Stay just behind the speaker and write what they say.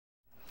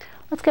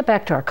let's get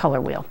back to our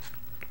color wheel.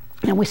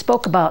 And we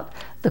spoke about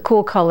the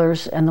cool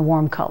colors and the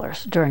warm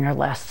colors during our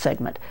last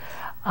segment.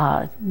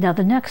 Now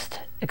the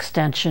next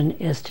extension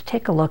is to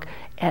take a look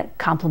at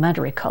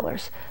complementary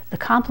colors. The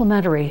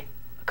complementary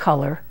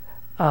color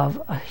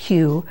of a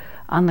hue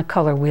on the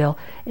color wheel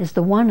is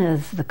the one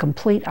is the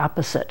complete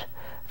opposite.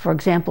 For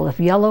example, if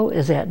yellow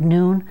is at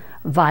noon,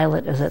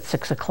 violet is at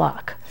 6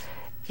 o'clock.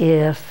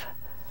 If,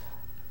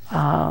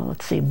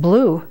 let's see,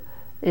 blue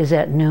is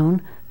at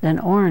noon, then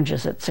orange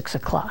is at 6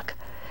 o'clock.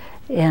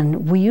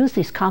 And we use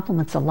these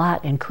complements a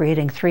lot in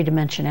creating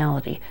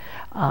three-dimensionality,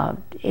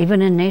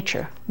 even in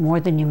nature, more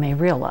than you may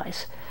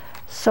realize.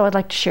 So I'd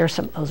like to share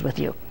some of those with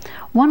you.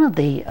 One of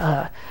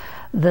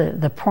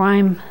the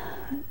prime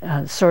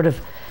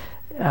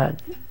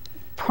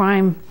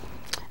prime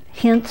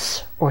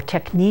hints or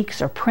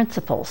techniques or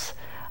principles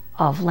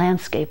of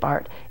landscape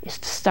art is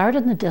to start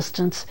in the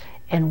distance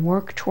and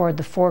work toward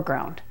the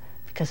foreground.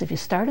 Because if you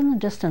start in the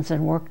distance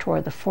and work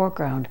toward the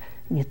foreground,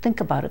 and you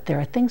think about it, there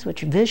are things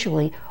which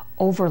visually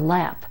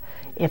overlap.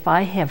 If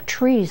I have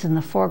trees in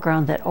the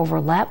foreground that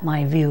overlap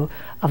my view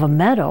of a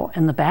meadow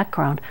in the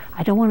background,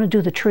 I don't want to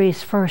do the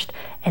trees first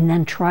and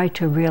then try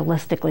to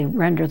realistically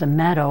render the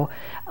meadow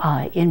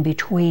in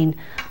between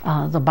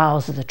the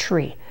boughs of the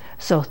tree.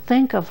 So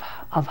think of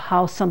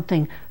how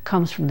something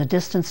comes from the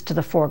distance to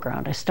the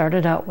foreground. I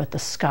started out with the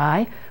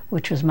sky,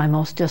 which was my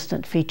most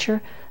distant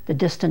feature, the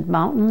distant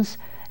mountains,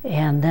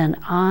 and then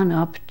on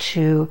up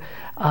to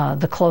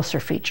the closer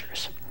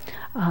features.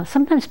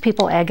 Sometimes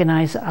people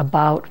agonize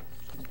about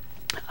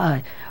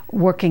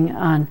working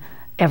on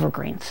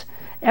evergreens.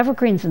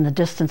 Evergreens in the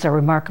distance are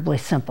remarkably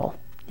simple.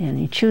 And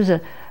you choose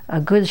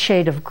a good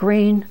shade of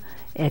green.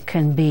 It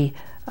can be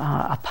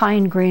a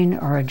pine green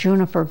or a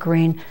juniper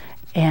green,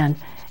 and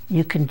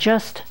you can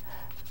just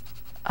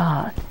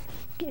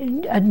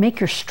make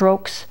your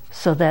strokes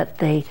so that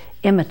they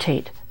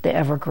imitate the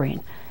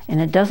evergreen.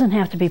 And it doesn't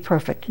have to be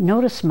perfect.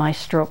 Notice my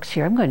strokes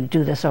here. I'm going to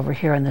do this over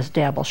here on this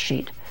dabble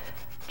sheet,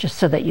 just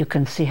so that you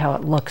can see how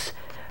it looks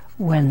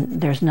when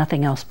there's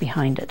nothing else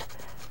behind it.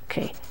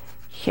 Okay,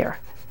 here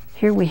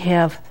we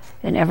have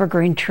an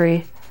evergreen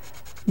tree.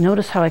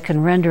 Notice how I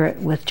can render it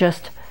with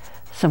just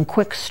some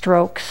quick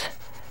strokes,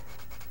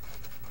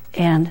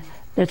 and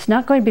it's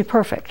not going to be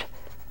perfect.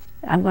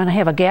 I'm going to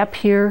have a gap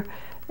here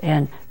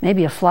and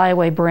maybe a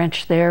flyaway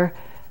branch there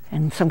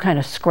and some kind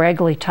of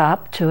scraggly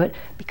top to it,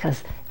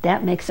 because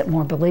that makes it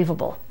more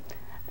believable.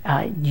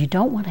 You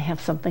don't want to have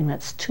something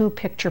that's too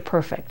picture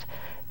perfect,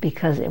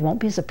 because it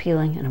won't be as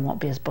appealing and it won't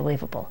be as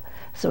believable.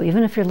 So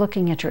even if you're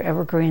looking at your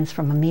evergreens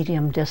from a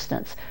medium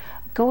distance,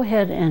 go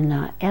ahead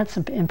and add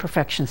some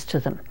imperfections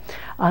to them.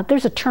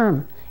 There's a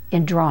term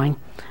in drawing,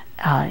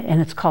 and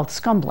it's called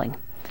scumbling.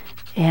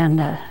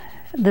 And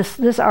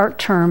this art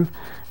term,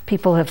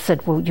 people have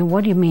said, well,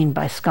 what do you mean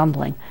by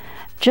scumbling?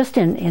 Just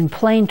in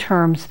plain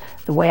terms,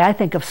 the way I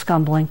think of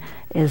scumbling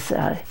is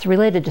it's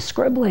related to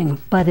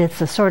scribbling, but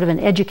it's a sort of an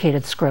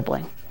educated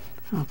scribbling.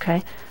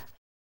 Okay,